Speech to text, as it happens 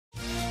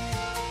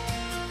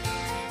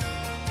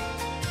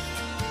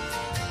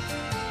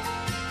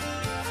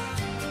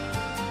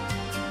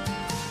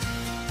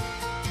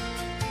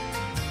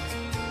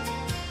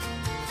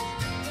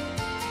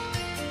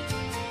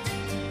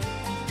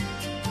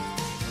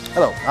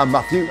Hello, I'm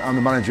Matthew. I'm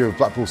the manager of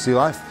Blackpool Sea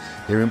Life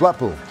here in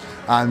Blackpool,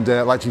 and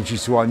I'd like to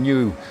introduce you to our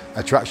new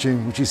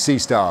attraction, which is Sea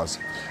Stars.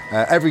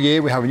 Every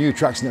year we have a new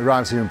attraction that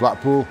arrives here in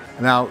Blackpool.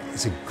 Now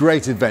it's a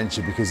great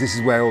adventure because this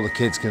is where all the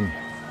kids can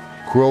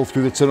crawl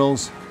through the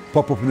tunnels,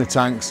 pop up in the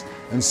tanks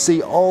and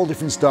see all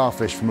different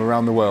starfish from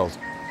around the world.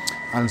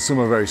 And some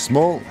are very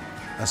small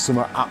and some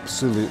are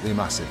absolutely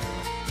massive.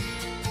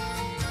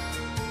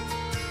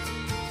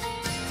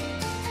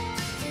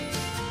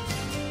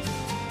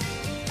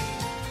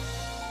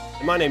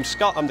 My name's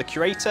Scott, I'm the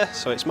curator,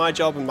 so it's my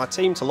job and my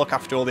team to look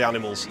after all the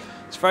animals.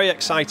 It's a very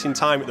exciting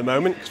time at the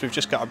moment because we've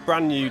just got a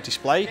brand new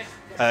display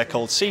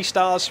called Sea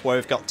Stars, where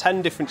we've got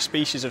 10 different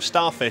species of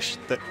starfish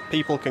that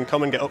people can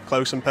come and get up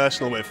close and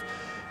personal with.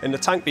 In the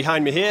tank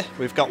behind me here,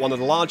 we've got one of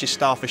the largest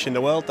starfish in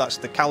the world, that's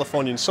the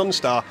Californian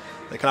sunstar,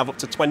 that can have up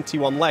to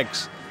 21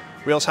 legs.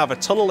 We also have a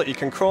tunnel that you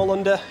can crawl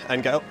under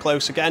and get up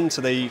close again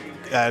to the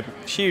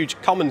huge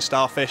common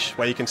starfish,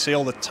 where you can see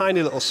all the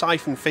tiny little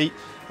siphon feet.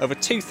 Over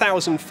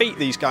 2,000 feet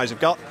these guys have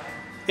got,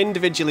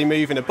 individually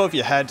moving above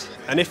your head,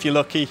 and if you're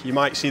lucky you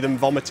might see them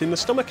vomiting the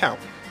stomach out,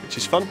 which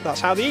is fun, that's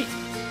how they eat.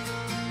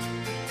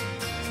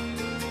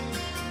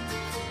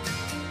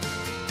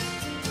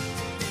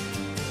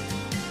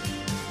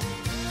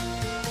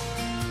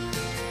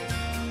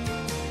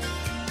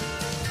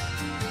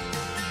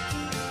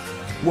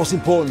 What's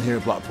important here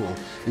at Blackpool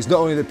is not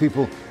only that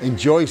people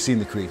enjoy seeing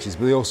the creatures,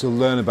 but they also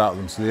learn about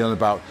them. So they learn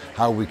about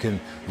how we can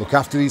look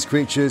after these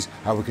creatures,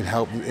 how we can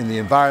help in the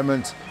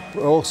environment,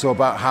 but also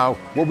about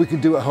what we can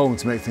do at home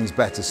to make things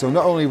better. So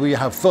not only will you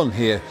have fun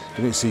here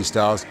doing at Sea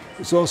Stars,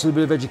 it's also a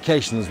bit of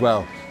education as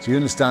well. So you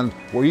understand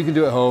what you can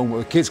do at home, what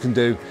the kids can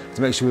do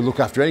to make sure we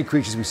look after any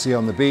creatures we see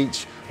on the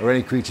beach or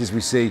any creatures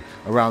we see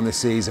around the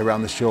seas,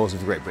 around the shores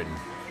of Great Britain.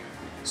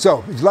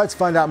 So, if you'd like to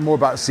find out more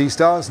about Sea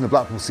Stars and the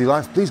Blackpool Sea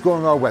Life, please go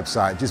on our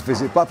website. Just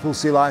visit Blackpool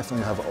Sea Life and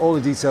you have all the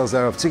details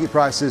there of ticket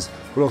prices,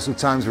 but also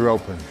times we're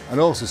open, and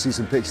also see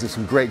some pictures of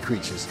some great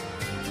creatures.